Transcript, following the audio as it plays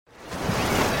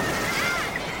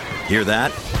Hear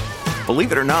that?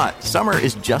 Believe it or not, summer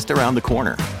is just around the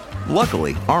corner.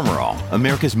 Luckily, Armor All,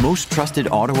 America's most trusted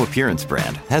auto appearance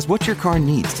brand, has what your car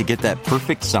needs to get that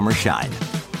perfect summer shine.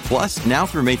 Plus, now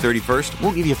through May 31st,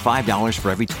 we'll give you $5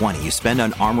 for every $20 you spend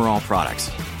on Armor All products.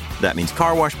 That means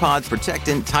car wash pods,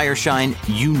 protectant, tire shine,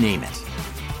 you name it.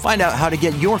 Find out how to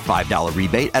get your $5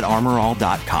 rebate at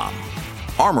armorall.com.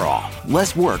 Armor All,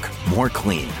 less work, more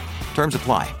clean. Terms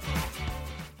apply.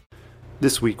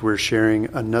 This week we're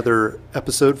sharing another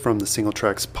episode from the Single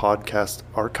Tracks podcast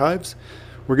archives.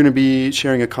 We're going to be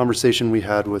sharing a conversation we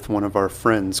had with one of our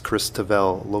friends, Chris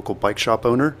Tavel, local bike shop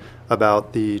owner,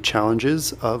 about the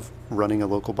challenges of running a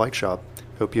local bike shop.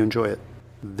 Hope you enjoy it.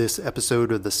 This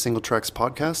episode of the Single Tracks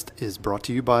podcast is brought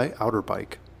to you by Outer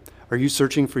Bike. Are you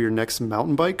searching for your next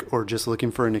mountain bike or just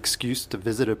looking for an excuse to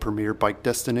visit a premier bike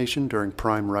destination during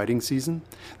prime riding season?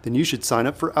 Then you should sign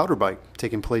up for Outer Bike,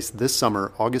 taking place this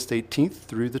summer, August 18th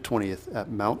through the 20th at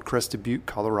Mount Crested Butte,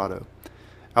 Colorado.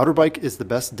 Outer Bike is the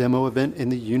best demo event in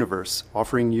the universe,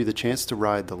 offering you the chance to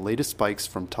ride the latest bikes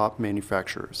from top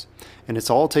manufacturers. And it's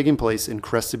all taking place in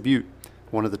Crested Butte,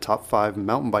 one of the top 5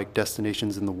 mountain bike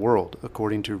destinations in the world,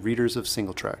 according to readers of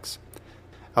Single Tracks.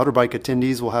 Outer Bike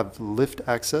attendees will have lift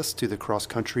access to the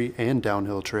cross-country and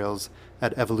downhill trails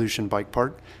at Evolution Bike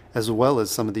Park, as well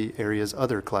as some of the area's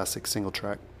other classic single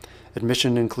track.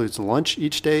 Admission includes lunch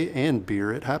each day and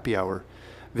beer at happy hour.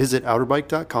 Visit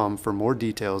outerbike.com for more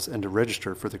details and to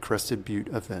register for the Crested Butte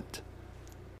event.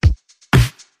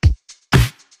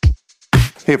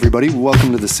 Hey everybody,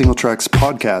 welcome to the Single Tracks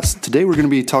podcast. Today we're going to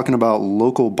be talking about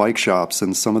local bike shops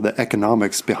and some of the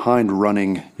economics behind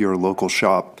running your local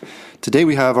shop. Today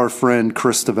we have our friend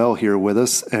Chris Tavel here with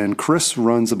us, and Chris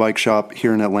runs a bike shop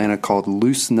here in Atlanta called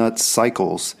Loose Nuts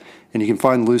Cycles. And you can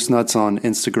find Loose Nuts on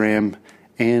Instagram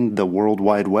and the World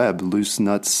Wide Web, Loose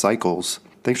Nuts Cycles.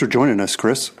 Thanks for joining us,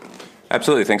 Chris.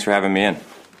 Absolutely. Thanks for having me in.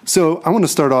 So I want to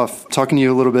start off talking to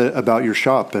you a little bit about your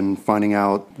shop and finding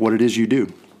out what it is you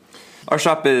do. Our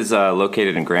shop is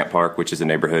located in Grant Park, which is a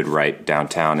neighborhood right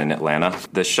downtown in Atlanta.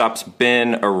 The shop's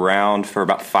been around for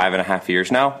about 5.5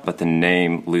 years now, but the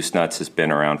name Loose Nuts has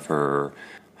been around for,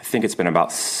 I think it's been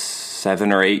about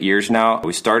 7 or 8 years now.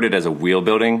 We started as a wheel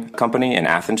building company in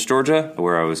Athens, Georgia,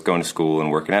 where I was going to school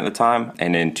and working at the time.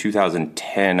 And in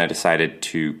 2010, I decided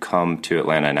to come to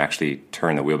Atlanta and actually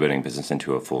turn the wheel building business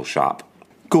into a full shop.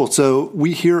 Cool. So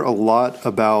we hear a lot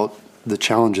about the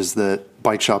challenges that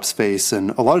bike shops face,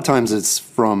 and a lot of times it's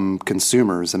from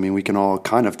consumers. I mean, we can all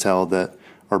kind of tell that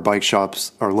our bike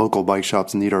shops, our local bike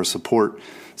shops, need our support.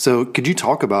 So could you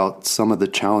talk about some of the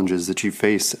challenges that you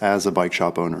face as a bike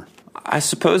shop owner? I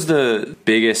suppose the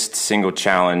biggest single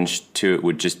challenge to it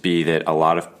would just be that a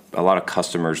lot of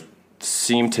customers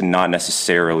seem to not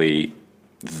necessarily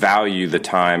value the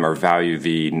time or value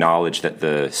the knowledge that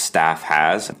the staff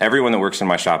has. Everyone that works in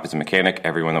my shop is a mechanic.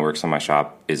 Everyone that works in my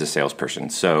shop is a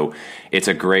salesperson. So it's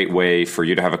a great way for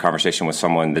you to have a conversation with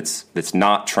someone that's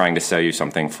not trying to sell you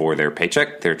something for their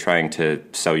paycheck. They're trying to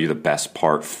sell you the best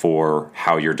part for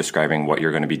how you're describing what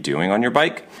you're going to be doing on your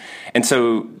bike. And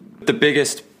so the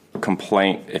biggest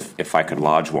complaint, if I could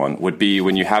lodge one, would be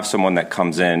when you have someone that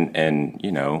comes in and,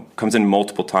 comes in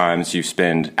multiple times, you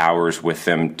spend hours with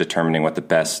them determining what the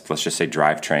best, let's just say,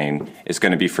 drivetrain is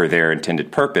going to be for their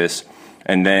intended purpose,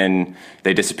 and then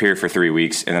they disappear for 3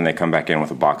 weeks, and then they come back in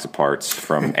with a box of parts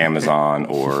from Amazon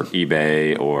or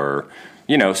eBay or,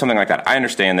 something like that. I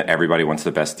understand that everybody wants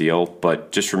the best deal,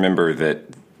 but just remember that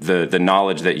the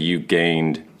knowledge that you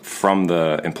gained from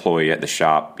the employee at the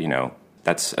shop,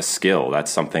 that's a skill.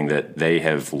 That's something that they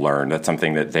have learned. That's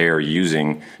something that they are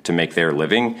using to make their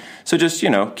living. So just,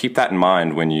 keep that in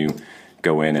mind when you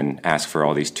go in and ask for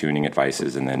all these tuning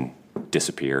advices and then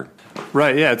disappear.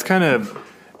 Right, yeah. It's kind of,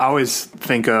 I always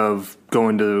think of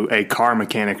going to a car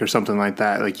mechanic or something like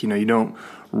that. Like, you don't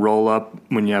roll up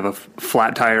when you have a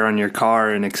flat tire on your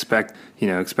car and expect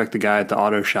the guy at the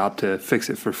auto shop to fix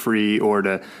it for free or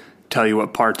to tell you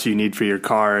what parts you need for your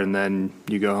car, and then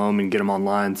you go home and get them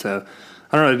online. So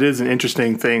I don't know, it is an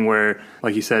interesting thing where,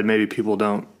 like you said, maybe people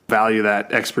don't value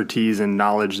that expertise and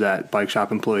knowledge that bike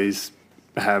shop employees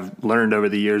have learned over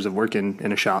the years of working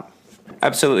in a shop.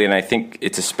 Absolutely, and I think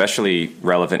it's especially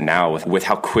relevant now with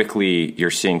how quickly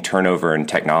you're seeing turnover in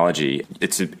technology.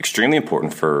 It's extremely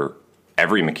important for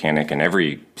every mechanic and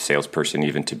every salesperson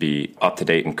even to be up to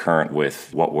date and current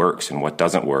with what works and what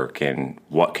doesn't work and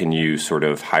what can you sort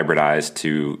of hybridize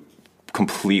to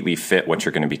completely fit what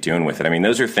you're going to be doing with it. I mean,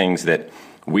 those are things that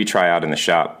we try out in the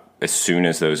shop as soon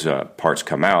as those parts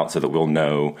come out so that we'll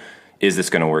know, is this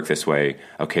going to work this way?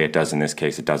 Okay, it does in this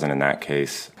case, it doesn't in that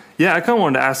case. Yeah, I kind of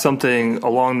wanted to ask something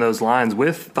along those lines.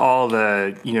 With all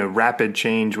the rapid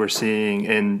change we're seeing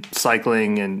in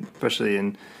cycling, and especially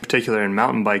in particular in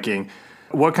mountain biking,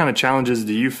 what kind of challenges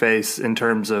do you face in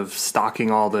terms of stocking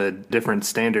all the different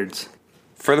standards?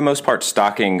 For the most part,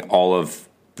 stocking all of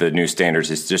the new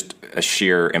standards is just a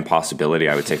sheer impossibility,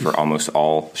 I would say, for almost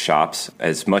all shops.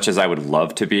 As much as I would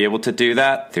love to be able to do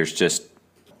that,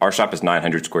 our shop is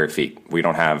 900 square feet. We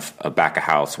don't have a back of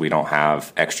house. We don't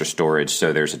have extra storage.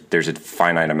 So there's a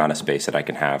finite amount of space that I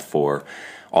can have for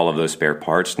all of those spare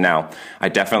parts. Now, I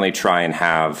definitely try and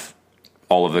have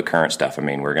all of the current stuff. I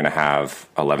mean, we're going to have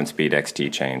 11-speed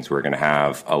XT chains. We're going to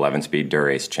have 11-speed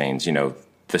Dura-Ace chains.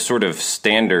 The sort of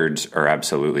standards are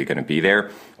absolutely going to be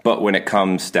there. But when it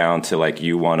comes down to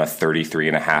you want a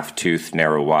 33.5 tooth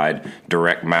narrow wide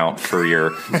direct mount for your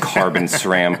carbon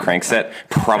SRAM crankset,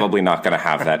 probably not going to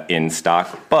have that in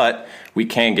stock. But we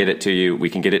can get it to you. We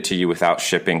can get it to you without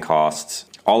shipping costs.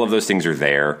 All of those things are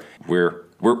there.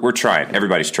 We're trying.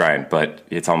 Everybody's trying, but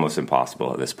it's almost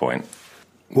impossible at this point.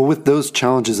 Well, with those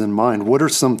challenges in mind, what are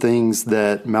some things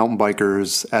that mountain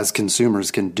bikers as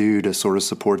consumers can do to sort of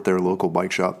support their local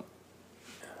bike shop?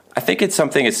 I think it's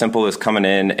something as simple as coming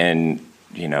in and,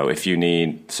 if you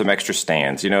need some extra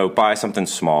stands, buy something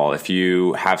small. If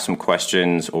you have some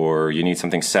questions or you need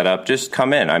something set up, just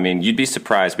come in. I mean, you'd be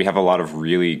surprised. We have a lot of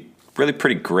really, really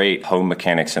pretty great home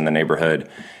mechanics in the neighborhood,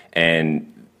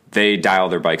 and they dial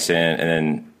their bikes in and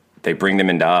then they bring them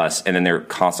into us, and then they're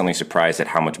constantly surprised at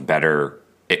how much better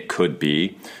it could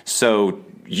be. So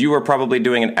you are probably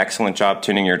doing an excellent job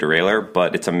tuning your derailleur,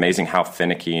 but it's amazing how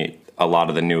finicky a lot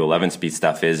of the new 11-speed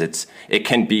stuff is. It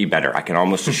can be better. I can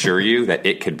almost assure you that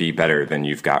it could be better than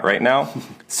you've got right now.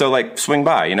 So swing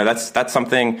by. That's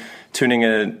something. Tuning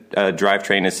a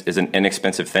drivetrain is an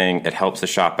inexpensive thing. It helps the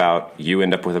shop out. You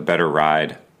end up with a better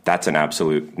ride. That's an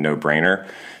absolute no-brainer.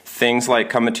 Things like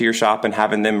coming to your shop and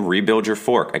having them rebuild your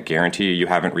fork. I guarantee you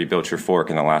haven't rebuilt your fork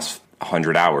in the last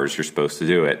 100 hours. You're supposed to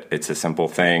do it. It's a simple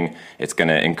thing. It's going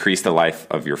to increase the life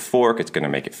of your fork. It's going to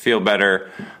make it feel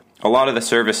better. A lot of the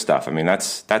service stuff, I mean,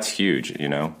 that's huge,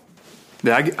 Yeah,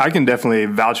 I can definitely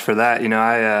vouch for that.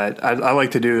 I like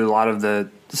to do a lot of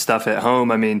the stuff at home.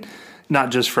 I mean,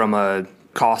 not just from a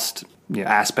cost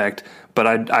aspect, but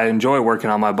I enjoy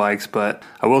working on my bikes. But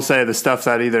I will say the stuff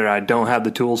that either I don't have the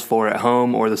tools for at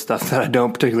home, or the stuff that I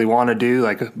don't particularly want to do,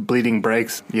 like bleeding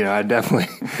brakes, I'll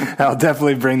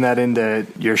definitely bring that into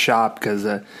your shop, because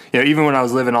even when I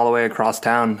was living all the way across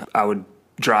town, I would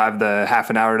drive the half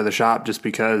an hour to the shop just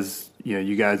because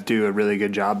you guys do a really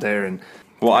good job there. And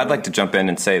well, I'd like to jump in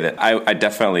and say that I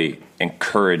definitely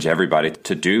encourage everybody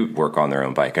to do work on their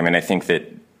own bike. I mean, I think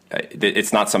that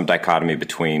it's not some dichotomy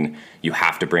between you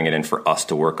have to bring it in for us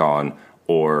to work on,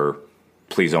 or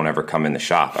please don't ever come in the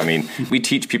shop. I mean, we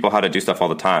teach people how to do stuff all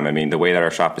the time. I mean, the way that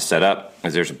our shop is set up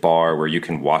is there's a bar where you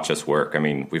can watch us work. I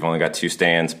mean, we've only got 2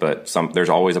 stands, but there's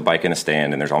always a bike in a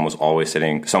stand, and there's almost always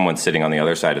someone sitting on the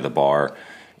other side of the bar,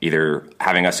 either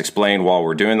having us explain while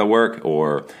we're doing the work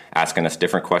or asking us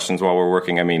different questions while we're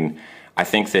working. I mean, I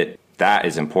think that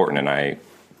is important, and I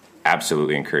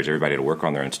absolutely encourage everybody to work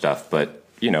on their own stuff. But,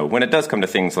 when it does come to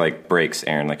things like brakes,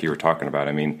 Aaron, like you were talking about,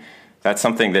 I mean, that's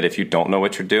something that if you don't know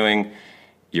what you're doing,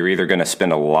 you're either going to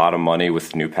spend a lot of money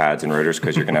with new pads and rotors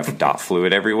because you're going to have dot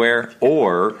fluid everywhere,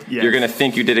 or you're going to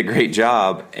think you did a great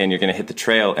job and you're going to hit the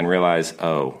trail and realize,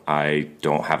 oh, I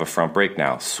don't have a front brake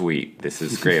now. Sweet. This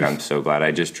is great. I'm so glad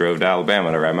I just drove to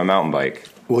Alabama to ride my mountain bike.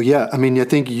 Well, yeah. I mean, I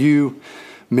think you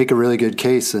make a really good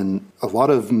case, and a lot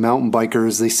of mountain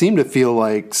bikers, they seem to feel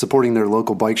like supporting their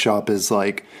local bike shop is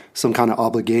like some kind of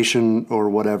obligation or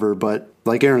whatever. But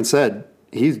like Aaron said,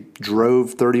 he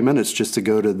drove 30 minutes just to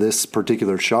go to this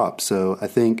particular shop. So I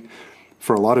think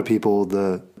for a lot of people,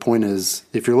 the point is,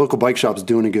 if your local bike shop's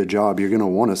doing a good job, you're going to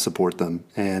want to support them.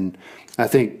 And I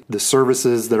think the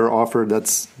services that are offered,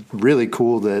 that's really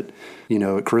cool that,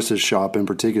 at Chris's shop in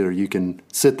particular, you can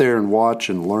sit there and watch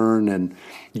and learn and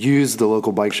use the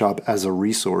local bike shop as a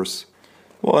resource.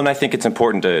 Well, and I think it's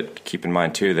important to keep in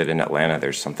mind, too, that in Atlanta,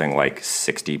 there's something like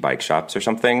 60 bike shops or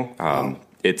something.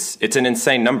 It's an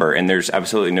insane number, and there's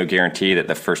absolutely no guarantee that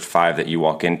the first 5 that you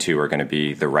walk into are going to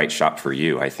be the right shop for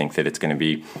you. I think that it's going to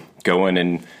be going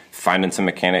and finding some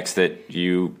mechanics that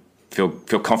you feel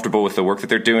comfortable with the work that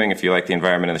they're doing. If you like the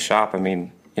environment of the shop, I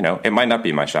mean, it might not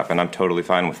be my shop, and I'm totally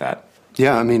fine with that.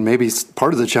 Yeah, I mean, maybe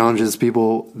part of the challenge is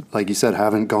people, like you said,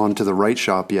 haven't gone to the right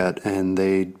shop yet, and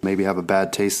they maybe have a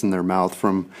bad taste in their mouth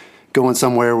from going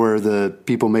somewhere where the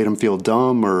people made them feel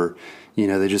dumb, or,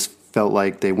 they just felt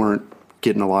like they weren't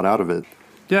getting a lot out of it.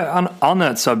 Yeah, on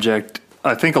that subject,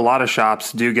 I think a lot of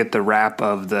shops do get the rap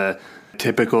of the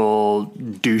typical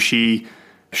douchey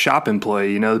shop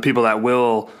employee, the people that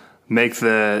will make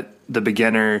the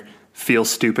beginner feel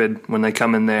stupid when they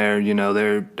come in there.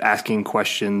 They're asking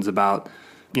questions about,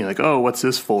 like, oh, what's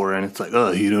this for? And it's like,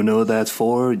 oh, you don't know what that's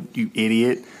for, you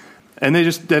idiot. And they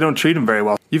don't treat them very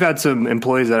well. You've had some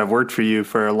employees that have worked for you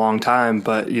for a long time,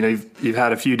 but you've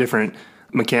had a few different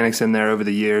mechanics in there over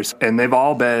the years, and they've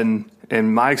all been,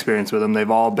 in my experience with them,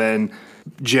 they've all been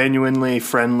genuinely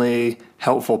friendly,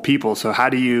 helpful people. So how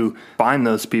do you find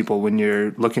those people when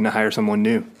you're looking to hire someone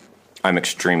new? I'm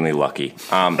extremely lucky.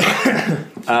 No,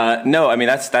 I mean,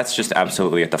 that's just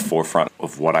absolutely at the forefront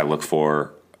of what I look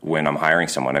for when I'm hiring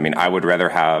someone. I mean, I would rather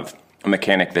have a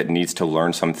mechanic that needs to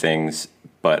learn some things,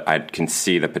 but I can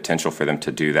see the potential for them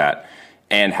to do that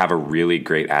and have a really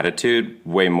great attitude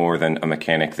way more than a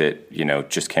mechanic that,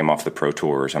 just came off the Pro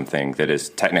Tour or something that is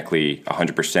technically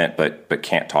 100% but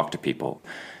can't talk to people.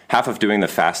 Half of doing the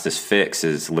fastest fix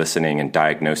is listening and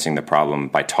diagnosing the problem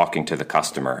by talking to the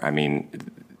customer. I mean,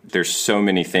 there's so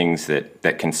many things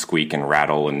that can squeak and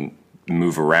rattle and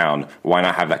move around. Why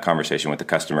not have that conversation with the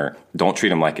customer? Don't treat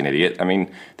them like an idiot. I mean,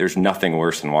 there's nothing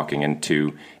worse than walking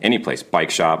into any place,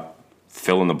 bike shop,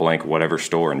 fill in the blank, whatever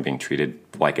store, and being treated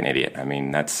like an idiot. I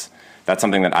mean, that's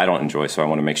something that I don't enjoy. So I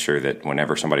want to make sure that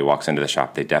whenever somebody walks into the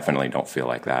shop, they definitely don't feel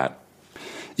like that.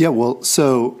 Yeah, well,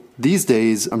 so these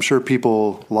days, I'm sure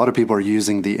a lot of people are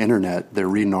using the internet. They're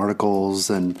reading articles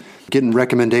and getting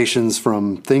recommendations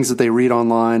from things that they read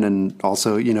online. And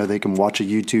also, they can watch a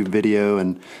YouTube video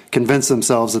and convince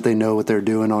themselves that they know what they're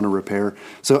doing on a repair.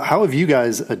 So how have you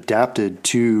guys adapted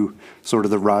to sort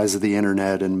of the rise of the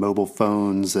internet and mobile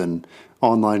phones and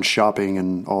online shopping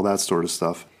and all that sort of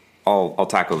stuff? I'll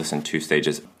tackle this in two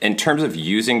stages. In terms of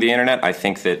using the internet, I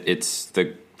think that it's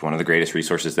one of the greatest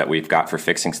resources that we've got for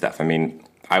fixing stuff. I mean,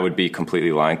 I would be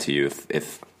completely lying to you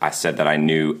if I said that I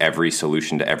knew every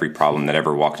solution to every problem that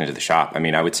ever walked into the shop. I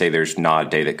mean, I would say there's not a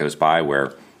day that goes by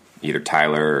where either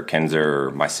Tyler or Kenzer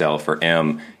or myself or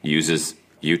M uses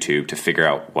YouTube to figure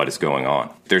out what is going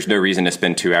on. There's no reason to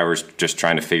spend 2 hours just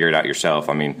trying to figure it out yourself.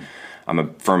 I mean, I'm a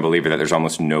firm believer that there's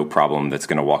almost no problem that's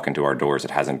going to walk into our doors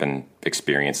that hasn't been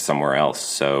experienced somewhere else.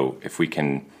 So if we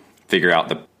can figure out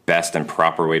the best and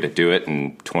proper way to do it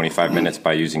in 25 minutes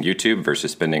by using YouTube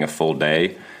versus spending a full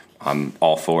day, I'm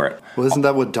all for it. Well, isn't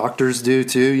that what doctors do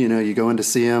too? You go in to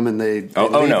see them and they leave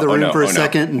the room for a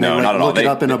second and they look it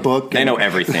up in a book. They know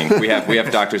everything. We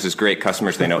have doctors as great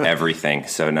customers. They know everything.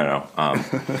 So no.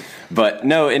 But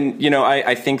no, and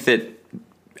I think that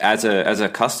as a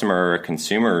customer or a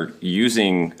consumer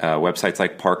using websites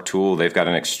like Park Tool, they've got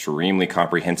an extremely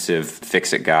comprehensive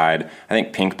fix-it guide. I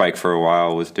think Pink Bike for a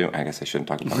while was doing. I guess I shouldn't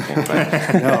talk about Pink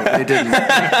Bike. No, they didn't.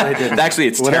 Actually,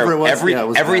 it's whatever terrible. It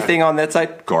was, everything on that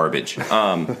site, garbage.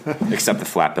 Except the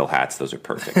flat bill hats; those are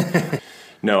perfect.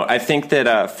 No, I think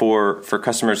that for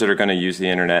customers that are going to use the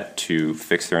internet to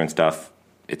fix their own stuff,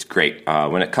 it's great.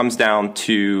 When it comes down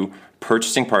to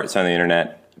purchasing parts on the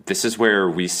internet, this is where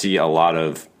we see a lot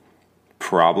of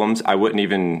problems. I wouldn't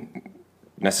even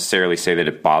necessarily say that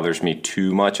it bothers me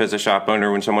too much as a shop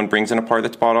owner when someone brings in a part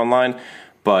that's bought online.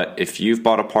 But if you've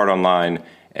bought a part online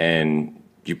and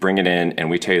you bring it in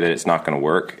and we tell you that it's not going to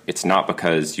work, it's not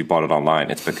because you bought it online.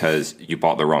 It's because you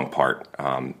bought the wrong part.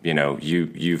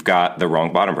 You've got the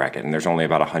wrong bottom bracket, and there's only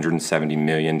about 170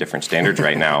 million different standards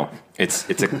right now. It's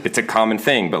a common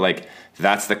thing, but like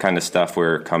that's the kind of stuff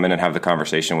where come in and have the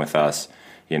conversation with us.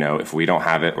 If we don't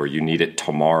have it or you need it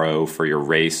tomorrow for your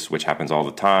race, which happens all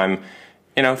the time,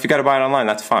 if you got to buy it online,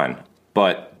 that's fine.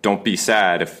 But don't be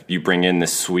sad if you bring in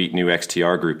this sweet new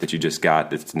XTR group that you just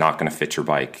got that's not going to fit your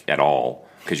bike at all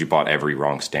because you bought every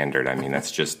wrong standard. I mean,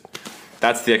 that's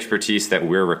the expertise that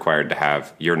we're required to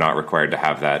have. You're not required to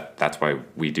have that. That's why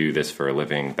we do this for a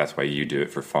living. That's why you do it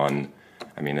for fun.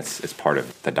 I mean, it's part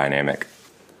of the dynamic.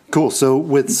 Cool. So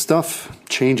with stuff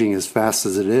changing as fast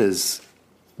as it is,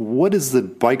 what is the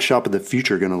bike shop of the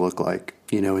future going to look like?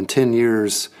 In 10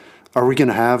 years, are we going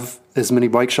to have as many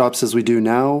bike shops as we do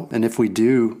now? And if we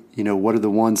do, what are the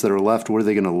ones that are left? What are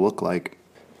they going to look like?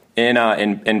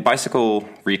 In Bicycle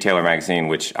Retailer magazine,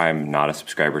 which I'm not a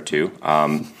subscriber to,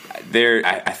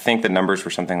 I think the numbers were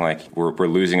something like we're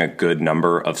losing a good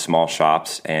number of small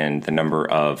shops, and the number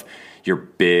of your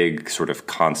big sort of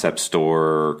concept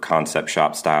store, concept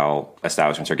shop style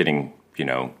establishments are getting,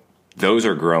 those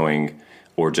are growing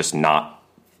or just not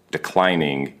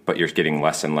declining, but you're getting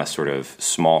less and less sort of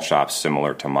small shops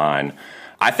similar to mine.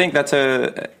 I think it's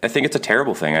a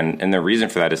terrible thing. And the reason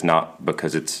for that is not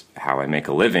because it's how I make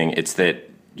a living. It's that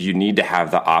you need to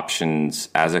have the options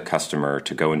as a customer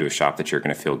to go into a shop that you're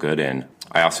going to feel good in.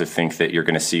 I also think that you're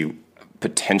going to see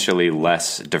potentially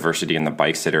less diversity in the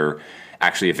bikes that are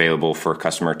actually available for a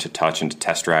customer to touch and to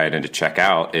test ride and to check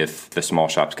out if the small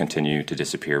shops continue to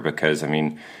disappear. Because, I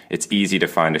mean, it's easy to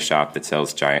find a shop that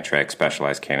sells Giant Trek,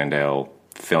 Specialized Cannondale,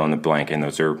 fill in the blank, and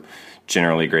those are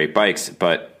generally great bikes,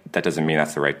 but that doesn't mean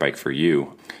that's the right bike for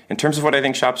you. In terms of what I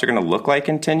think shops are going to look like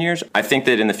in 10 years, I think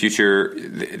that in the future,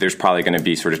 there's probably going to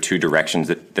be sort of two directions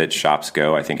that shops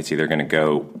go. I think it's either going to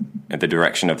go in the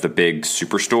direction of the big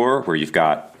superstore, where you've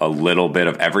got a little bit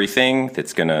of everything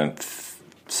that's going to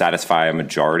satisfy a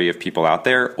majority of people out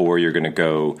there, or you're going to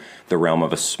go the realm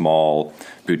of a small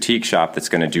boutique shop that's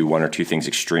going to do one or two things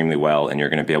extremely well, and you're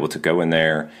going to be able to go in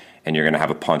there and you're going to have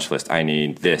a punch list. I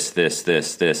need this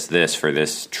for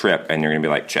this trip. And you're going to be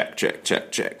like, check, check,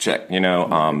 check, check, check, you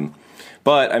know.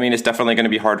 But, I mean, it's definitely going to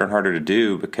be harder and harder to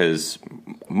do because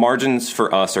margins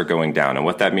for us are going down. And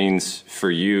what that means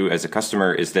for you as a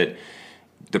customer is that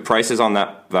the prices on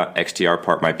that XTR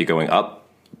part might be going up,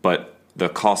 but the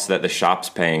cost that the shop's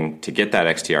paying to get that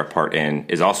XTR part in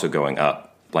is also going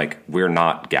up. Like, we're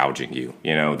not gouging you.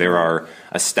 You know, there are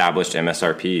established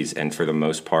MSRPs, and for the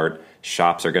most part,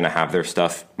 shops are going to have their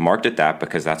stuff marked at that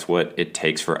because that's what it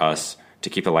takes for us to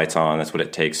keep the lights on. That's what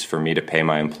it takes for me to pay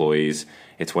my employees.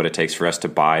 It's what it takes for us to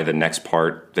buy the next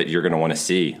part that you're going to want to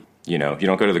see. You know, you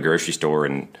don't go to the grocery store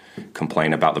and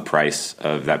complain about the price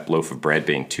of that loaf of bread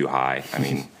being too high. I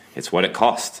mean, it's what it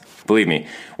costs. Believe me,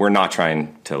 we're not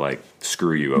trying to, like,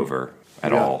 screw you over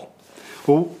at all.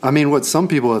 Well, I mean, what some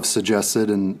people have suggested,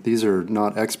 and these are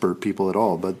not expert people at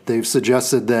all, but they've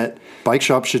suggested that bike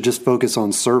shops should just focus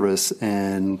on service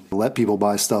and let people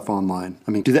buy stuff online.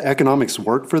 I mean, do the economics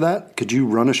work for that? Could you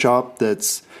run a shop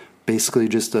that's basically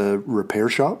just a repair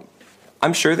shop?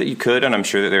 I'm sure that you could, and I'm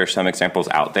sure that there are some examples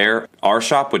out there. Our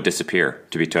shop would disappear,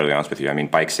 to be totally honest with you. I mean,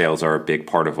 bike sales are a big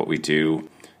part of what we do,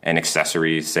 and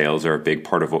accessory sales are a big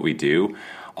part of what we do.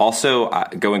 Also,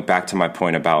 going back to my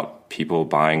point about people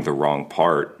buying the wrong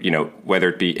part, you know, whether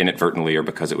it be inadvertently or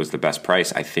because it was the best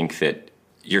price, I think that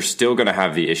you're still going to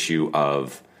have the issue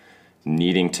of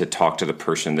needing to talk to the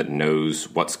person that knows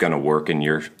what's going to work in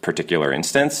your particular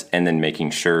instance and then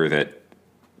making sure that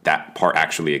that part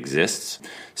actually exists.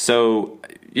 So,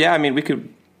 yeah, I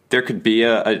mean, there could be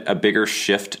a bigger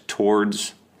shift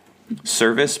towards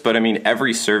service, but I mean,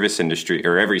 every service industry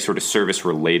or every sort of service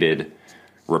related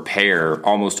repair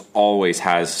almost always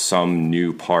has some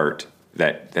new part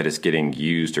that is getting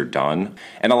used or done.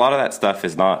 And a lot of that stuff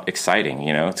is not exciting.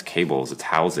 You know, it's cables, it's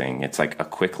housing, it's like a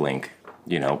quick link,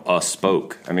 you know, a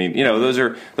spoke. I mean, you know, those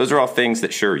are all things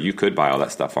that, sure, you could buy all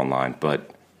that stuff online, but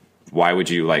why would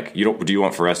you, like, do you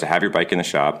want for us to have your bike in the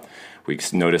shop? We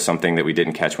notice something that we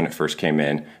didn't catch when it first came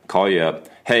in, call you up,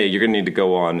 hey, you're going to need to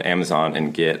go on Amazon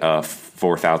and get a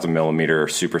 4,000 millimeter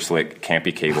super slick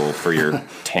campy cable for your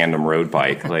tandem road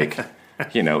bike. Like,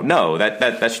 you know, no,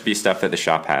 that should be stuff that the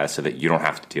shop has so that you don't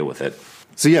have to deal with it.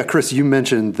 So, yeah, Chris, you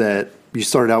mentioned that you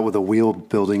started out with a wheel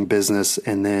building business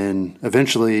and then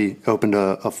eventually opened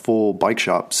a full bike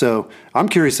shop. So I'm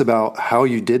curious about how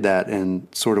you did that and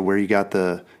sort of where you got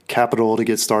the capital to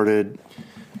get started.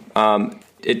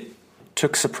 It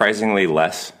took surprisingly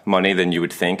less money than you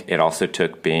would think. It also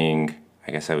took being,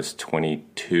 I guess I was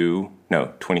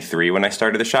 23 when I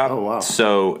started the shop. Oh, wow.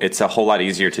 So it's a whole lot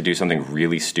easier to do something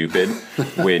really stupid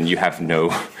when you have no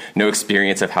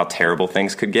experience of how terrible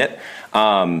things could get.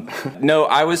 No,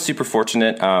 I was super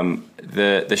fortunate.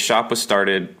 The shop was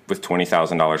started with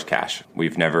 $20,000 cash.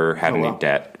 We've never had any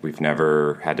debt. We've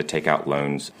never had to take out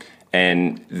loans.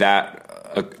 And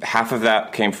that half of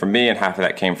that came from me and half of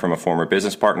that came from a former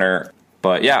business partner.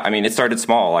 But yeah, I mean, it started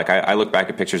small. Like I look back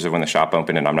at pictures of when the shop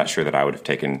opened, and I'm not sure that I would have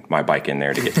taken my bike in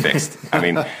there to get fixed. I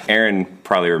mean, Aaron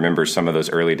probably remembers some of those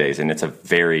early days, and it's a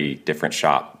very different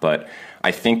shop. But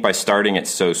I think by starting it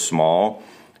so small,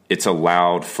 it's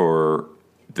allowed for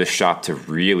the shop to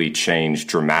really change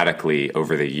dramatically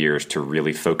over the years, to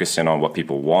really focus in on what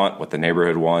people want, what the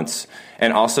neighborhood wants,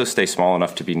 and also stay small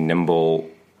enough to be nimble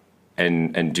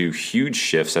and do huge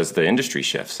shifts as the industry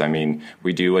shifts. I mean,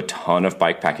 we do a ton of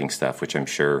bike packing stuff, which I'm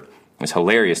sure is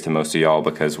hilarious to most of y'all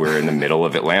because we're in the middle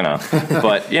of Atlanta.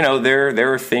 But, you know,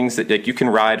 there are things that, like, you can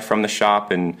ride from the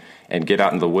shop and get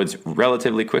out into the woods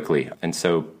relatively quickly. And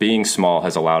so being small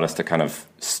has allowed us to kind of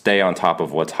stay on top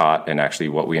of what's hot and actually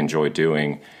what we enjoy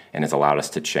doing, and has allowed us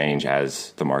to change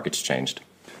as the market's changed.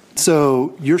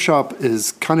 So your shop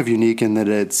is kind of unique in that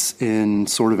it's in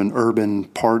sort of an urban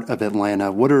part of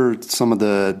Atlanta. What are some of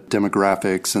the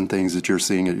demographics and things that you're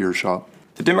seeing at your shop?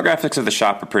 The demographics of the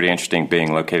shop are pretty interesting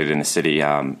being located in the city.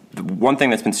 One thing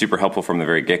that's been super helpful from the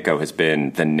very get-go has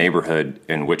been the neighborhood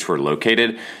in which we're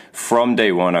located. From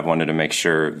day one, I've wanted to make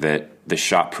sure that the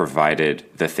shop provided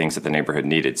the things that the neighborhood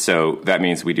needed. So that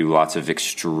means we do lots of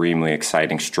extremely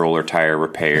exciting stroller tire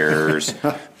repairs,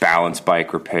 balance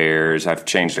bike repairs. I've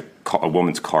changed a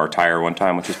woman's car tire one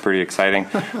time, which is pretty exciting.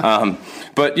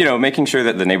 But, making sure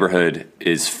that the neighborhood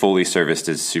is fully serviced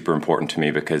is super important to me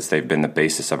because they've been the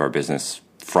basis of our business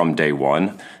from day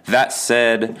one. That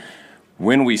said,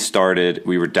 when we started,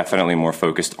 we were definitely more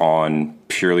focused on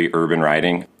purely urban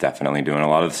riding, definitely doing a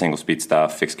lot of the single speed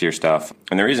stuff, fixed gear stuff.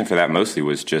 And the reason for that mostly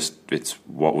was just it's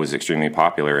what was extremely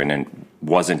popular and then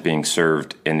wasn't being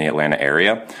served in the Atlanta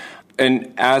area.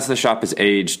 And as the shop has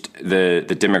aged, the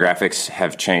demographics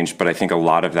have changed, but I think a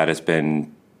lot of that has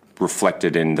been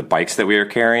reflected in the bikes that we are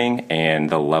carrying and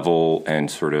the level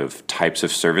and sort of types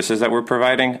of services that we're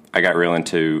providing. I got real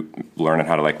into learning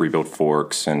how to rebuild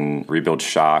forks and rebuild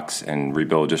shocks and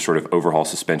rebuild just sort of overhaul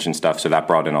suspension stuff. So that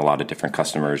brought in a lot of different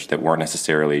customers that weren't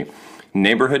necessarily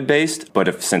neighborhood based, but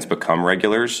have since become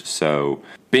regulars. So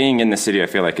being in the city, I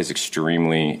feel like is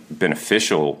extremely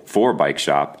beneficial for a bike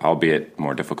shop, albeit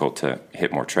more difficult to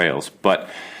hit more trails. But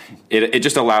it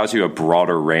just allows you a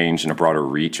broader range and a broader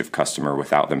reach of customer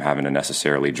without them having to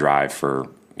necessarily drive for,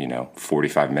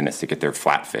 45 minutes to get their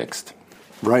flat fixed.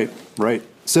 Right.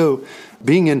 So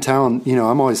being in town,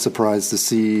 I'm always surprised to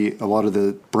see a lot of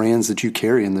the brands that you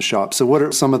carry in the shop. So what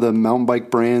are some of the mountain bike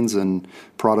brands and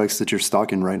products that you're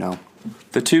stocking right now?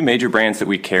 The two major brands that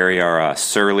we carry are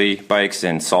Surly Bikes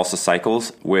and Salsa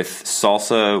Cycles. With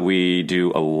Salsa, we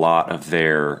do a lot of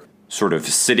their sort of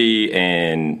city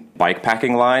and bike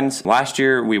packing lines. Last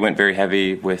year, we went very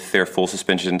heavy with their full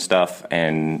suspension stuff,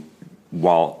 and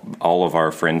while all of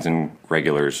our friends and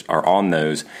regulars are on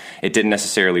those, it didn't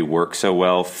necessarily work so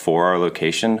well for our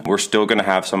location. We're still going to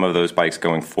have some of those bikes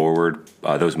going forward,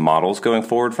 those models going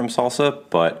forward from Salsa,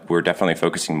 but we're definitely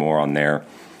focusing more on their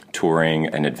touring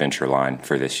and adventure line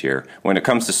for this year. When it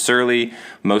comes to Surly,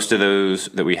 most of those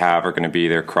that we have are going to be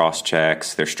their cross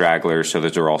checks, their stragglers, so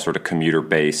those are all sort of commuter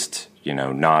based,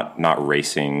 not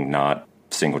racing, not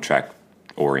single track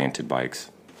oriented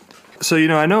bikes. So,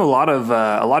 I know a lot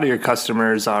of your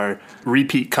customers are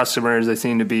repeat customers. They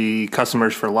seem to be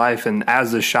customers for life. And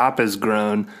as the shop has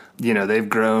grown, they've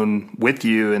grown with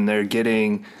you, and they're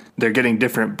getting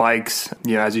different bikes,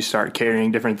 as you start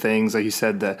carrying different things. Like you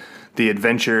said, the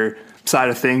adventure side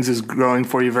of things is growing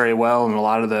for you very well. And a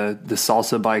lot of the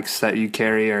Salsa bikes that you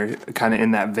carry are kind of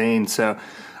in that vein. So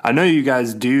I know you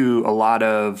guys do a lot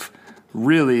of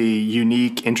really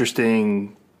unique,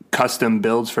 interesting custom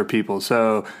builds for people.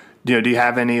 So, do you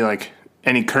have any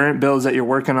current builds that you're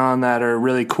working on that are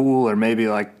really cool, or maybe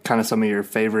kind of some of your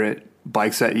favorite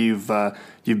bikes that you've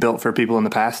built for people in the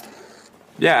past?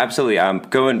 Yeah, absolutely.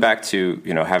 Going back to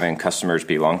having customers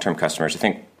be long-term customers, I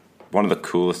think one of the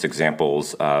coolest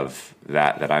examples of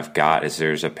that I've got is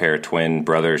there's a pair of twin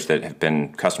brothers that have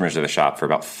been customers of the shop for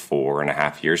about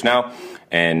 4.5 years now,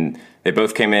 and they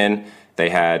both came in. They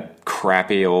had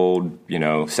crappy old,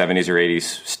 70s or 80s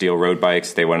steel road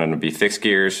bikes. They wanted them to be fixed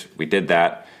gears. We did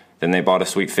that. Then they bought a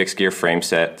sweet fixed gear frame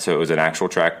set, so it was an actual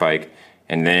track bike.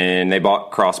 And then they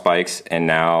bought cross bikes, and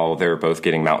now they're both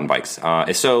getting mountain bikes.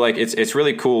 So it's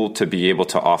really cool to be able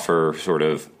to offer sort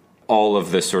of all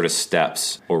of the sort of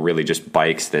steps, or really just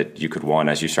bikes that you could want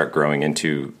as you start growing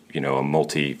into, a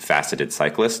multifaceted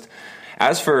cyclist.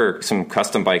 As for some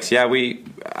custom bikes,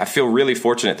 I feel really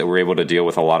fortunate that we're able to deal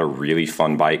with a lot of really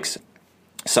fun bikes.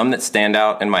 Some that stand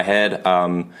out in my head,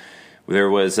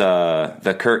 there was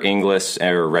the Kurt Inglis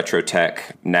or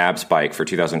Retrotech Nabs bike for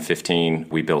 2015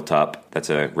 we built up.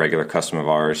 That's a regular customer of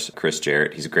ours, Chris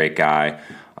Jarrett. He's a great guy.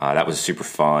 That was super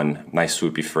fun. Nice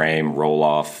swoopy frame,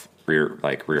 roll-off, rear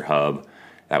hub.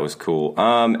 That was cool.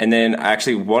 And then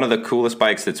actually one of the coolest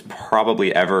bikes that's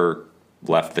probably ever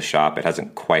left the shop. It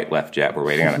hasn't quite left yet. We're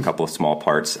waiting on a couple of small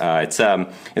parts. It's a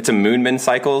Moonman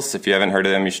Cycles. If you haven't heard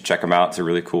of them, you should check them out. It's a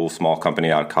really cool small company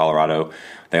out of Colorado.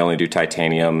 They only do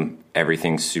titanium.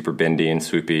 Everything's super bendy and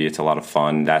swoopy. It's a lot of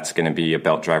fun. That's going to be a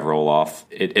belt drive roll off.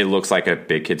 It looks like a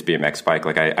big kid's BMX bike.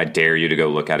 I dare you to go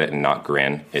look at it and not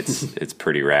grin. It's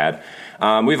pretty rad.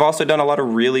 We've also done a lot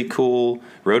of really cool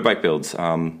road bike builds.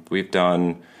 We've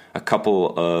done a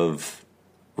couple of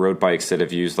road bikes that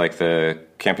have used the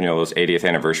Campagnolo's 80th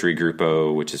anniversary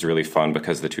Grupo, which is really fun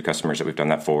because the two customers that we've done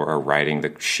that for are riding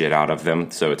the shit out of them.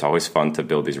 So it's always fun to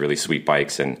build these really sweet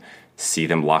bikes and see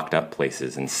them locked up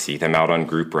places and see them out on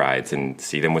group rides and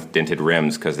see them with dented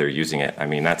rims because they're using it. I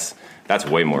mean, that's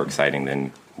way more exciting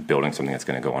than building something that's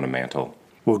going to go on a mantle.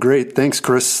 Well, great. Thanks,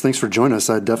 Chris. Thanks for joining us.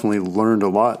 I definitely learned a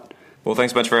lot. Well,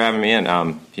 thanks much for having me in.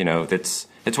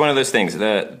 It's one of those things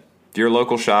that Your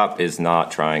local shop is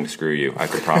not trying to screw you. I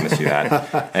can promise you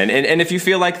that. And if you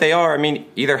feel like they are, I mean,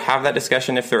 either have that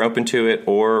discussion if they're open to it,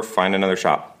 or find another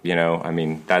shop. You know, I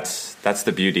mean, that's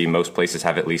the beauty. Most places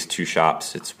have at least 2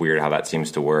 shops. It's weird how that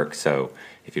seems to work. So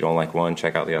if you don't like one,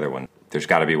 check out the other one. There's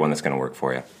got to be one that's going to work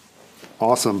for you.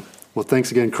 Awesome. Well,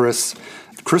 thanks again, Chris.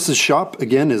 Chris's shop,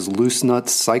 again, is Loose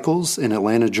Nuts Cycles in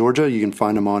Atlanta, Georgia. You can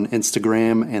find him on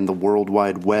Instagram and the World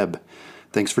Wide Web.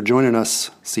 Thanks for joining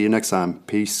us. See you next time.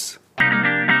 Peace.